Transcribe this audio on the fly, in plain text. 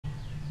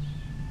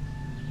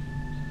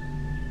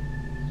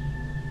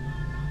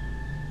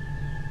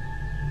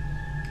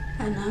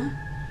Hannah?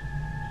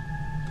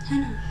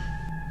 Hannah,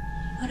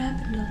 what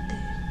happened out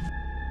there?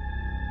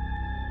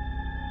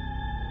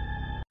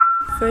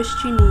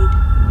 First you need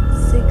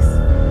 6,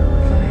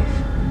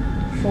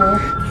 5, 4.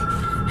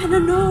 Hannah,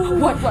 no!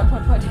 What?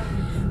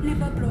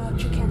 Never blow out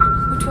your candle.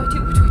 What do I do?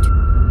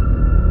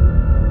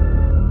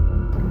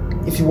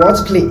 If you want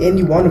to play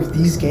any one of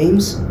these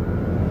games,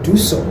 do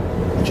so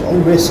at your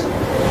own risk.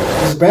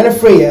 This is Brandon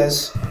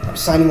Freyes. I'm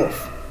signing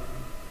off.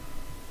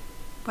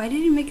 Why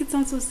did you make it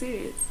sound so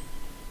serious?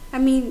 I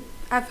mean,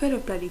 I've heard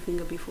of Bloody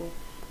Finger before.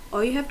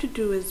 All you have to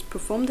do is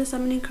perform the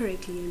summoning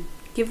correctly and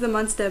give the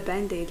monster a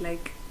band-aid.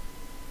 Like,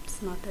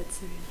 it's not that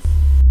serious.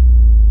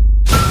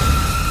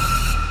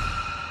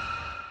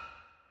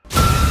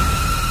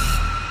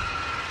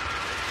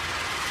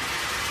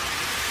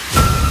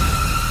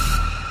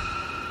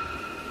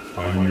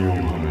 I'm your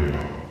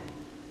Hanea.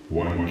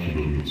 One should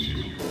meet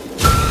you.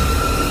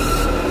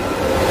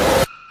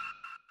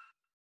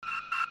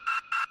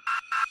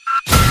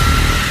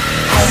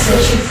 I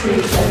set you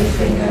free, bloody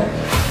finger.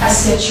 I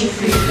set you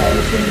free,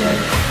 bloody finger.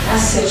 I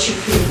set you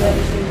free,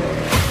 bloody finger.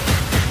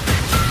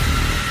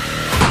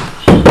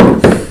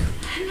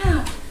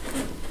 Hannah,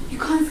 you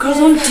can't. Girls,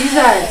 don't do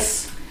that.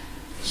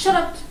 Shut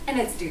up and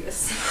let's do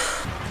this.